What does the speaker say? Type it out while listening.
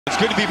It's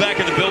good to be back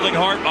in the building,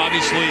 Hart.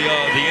 Obviously,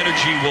 the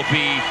energy will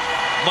be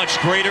much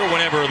greater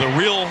whenever the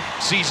real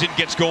season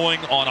gets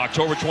going on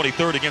October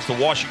 23rd against the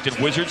Washington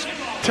Wizards.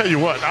 Tell you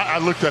what, I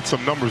looked at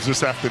some numbers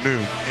this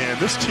afternoon, and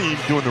this team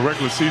during the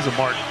regular season,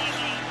 Mark,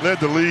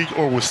 led the league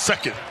or was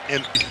second,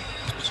 and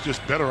it's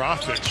just better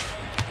offense.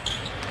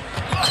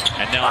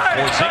 And now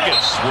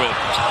Porzingis with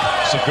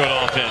some good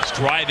offense,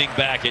 driving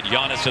back at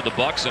Giannis and the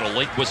Bucks, and a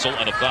late whistle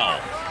and a foul.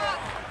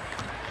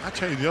 I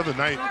tell you, the other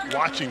night,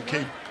 watching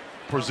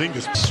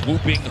Porzingis.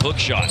 Swooping hook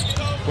shot.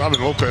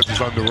 Robin Lopez is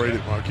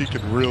underrated, Mark. He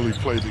can really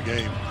play the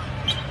game.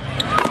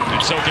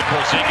 And so can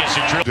Porzingis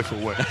in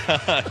different way.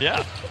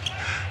 Yeah.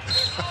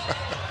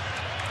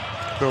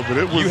 No, but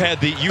it was. You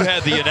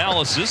had the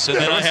analysis, and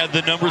then I had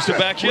the numbers to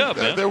back you up,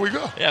 man. There we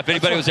go. Yeah, if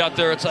anybody was out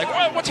there, it's like,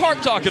 what's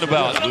Hart talking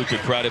about? Luka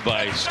crowded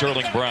by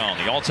Sterling Brown,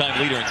 the all-time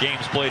leader in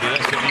games played at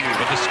SMU.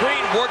 But the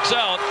screen works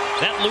out.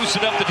 That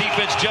loosened up the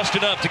defense just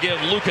enough to give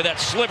Luka that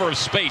sliver of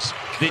space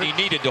that he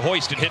needed to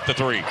hoist and hit the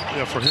three.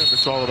 Yeah, for him,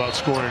 it's all about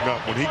scoring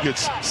up. When he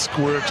gets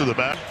squared to the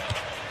back,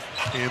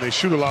 and they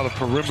shoot a lot of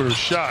perimeter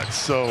shots,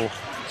 so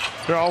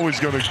they're always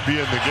going to be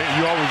in the game.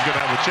 You're always going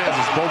to have a chance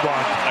as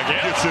Boban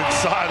gets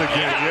inside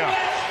again. Yeah.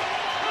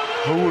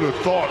 Who would have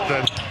thought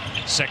that?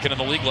 Second in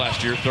the league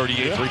last year,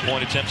 38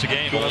 three-point attempts a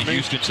game. Well,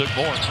 Houston took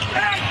more. Luka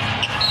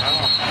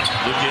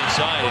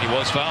inside, and he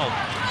was fouled.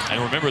 And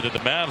remember that the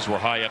Mavs were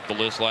high up the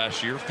list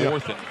last year,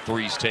 fourth in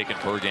threes taken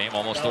per game,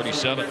 almost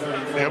 37.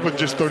 Yeah, but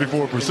just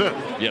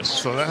 34%.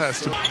 Yes. So that has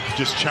to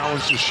just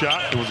challenge the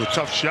shot. It was a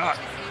tough shot.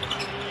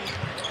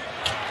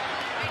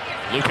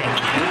 Luka,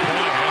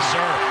 yes,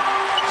 sir.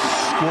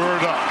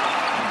 Squared up.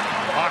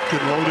 Locked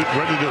and loaded,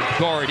 ready to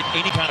guard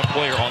any kind of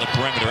player on the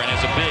perimeter, and as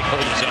a big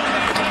hold his own. 2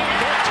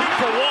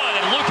 for 1,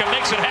 and Luka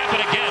makes it happen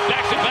again,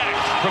 back to back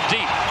from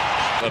deep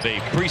of a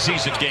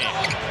preseason game.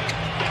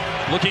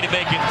 Looking to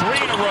make it 3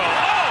 in a row.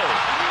 Oh,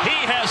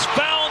 he has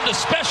found a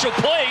special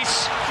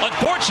place.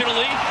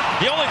 Unfortunately,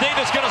 the only thing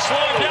that's going to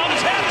slow him down is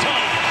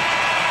halftime.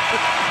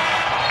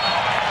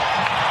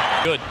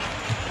 Good.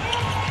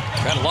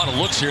 Had a lot of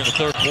looks here in the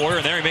third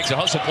quarter, and there he makes a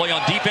hustle play on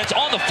defense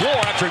on the floor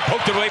after he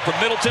poked it away from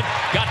Middleton.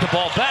 Got the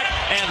ball back,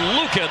 and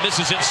Luka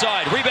misses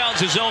inside.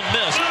 Rebounds his own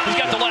miss. He's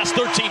got the last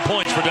 13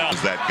 points for Dallas.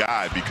 That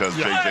guy, because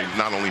JJ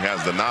not only has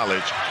the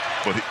knowledge,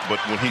 but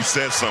when he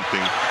says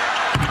something,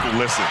 people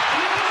listen.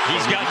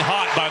 He's gotten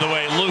hot, by the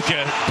way.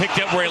 Luka picked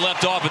up where he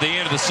left off at the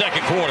end of the second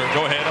quarter.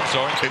 Go ahead, I'm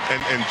sorry.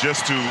 And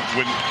just to,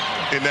 when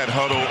in that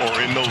huddle or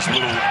in those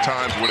little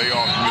times where they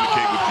all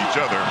communicate with each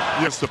other.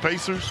 Yes, the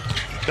Pacers,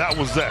 that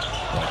was that.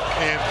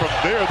 And from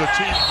there, the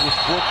team was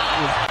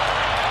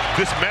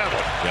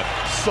dismantled. Yep.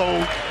 So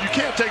you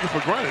can't take it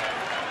for granted.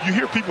 You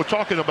hear people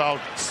talking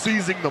about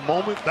seizing the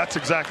moment. That's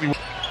exactly what.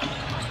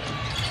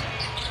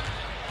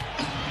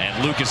 And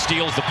Luka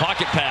steals the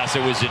pocket pass.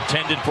 It was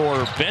intended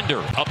for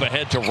Bender. Up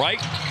ahead to Wright.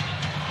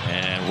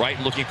 And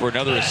Wright looking for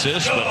another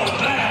assist, but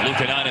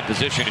Luka not in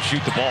position to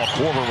shoot the ball.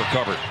 Korver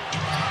recovered.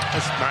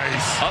 That's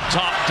nice. Up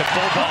top to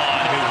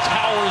Boban, who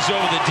towers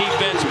over the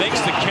defense, makes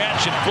the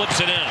catch and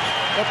flips it in.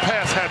 That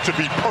pass had to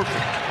be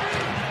perfect.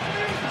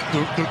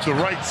 The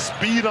right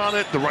speed on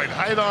it, the right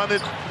height on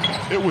it.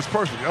 It was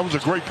perfect. That was a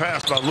great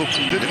pass by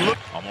Luka. Didn't look.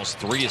 Almost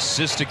 3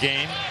 assists a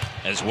game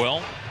as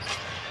well.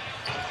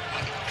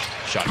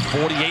 Shot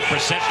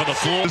 48% for the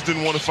floor. Just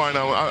didn't want to find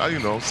out. You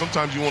know,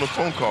 sometimes you want a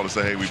phone call to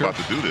say, "Hey, we about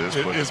to do this."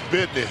 But it's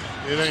bitten.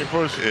 It ain't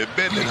personal. It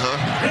bitten,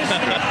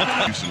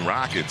 huh? Houston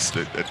Rockets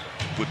that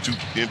put 2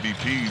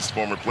 MVPs,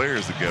 former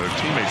players together,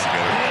 teammates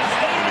together,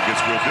 and it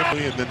gets real different.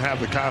 And then have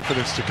the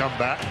confidence to come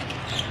back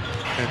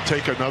and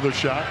take another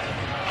shot.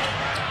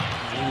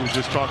 We were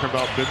just talking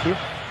about Bender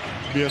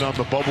being on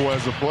the bubble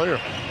as a player.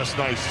 That's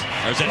nice.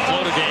 There's that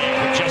floater game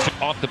with Justin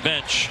off the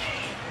bench.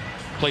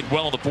 Played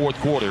well in the fourth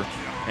quarter.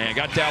 And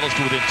got Dallas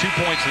to within 2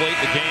 points late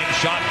in the game.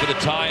 Shot for the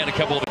tie on a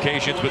couple of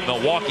occasions, but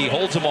Milwaukee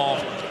holds them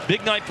off.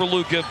 Big night for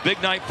Luka,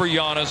 big night for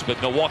Giannis, but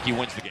Milwaukee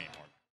wins the game.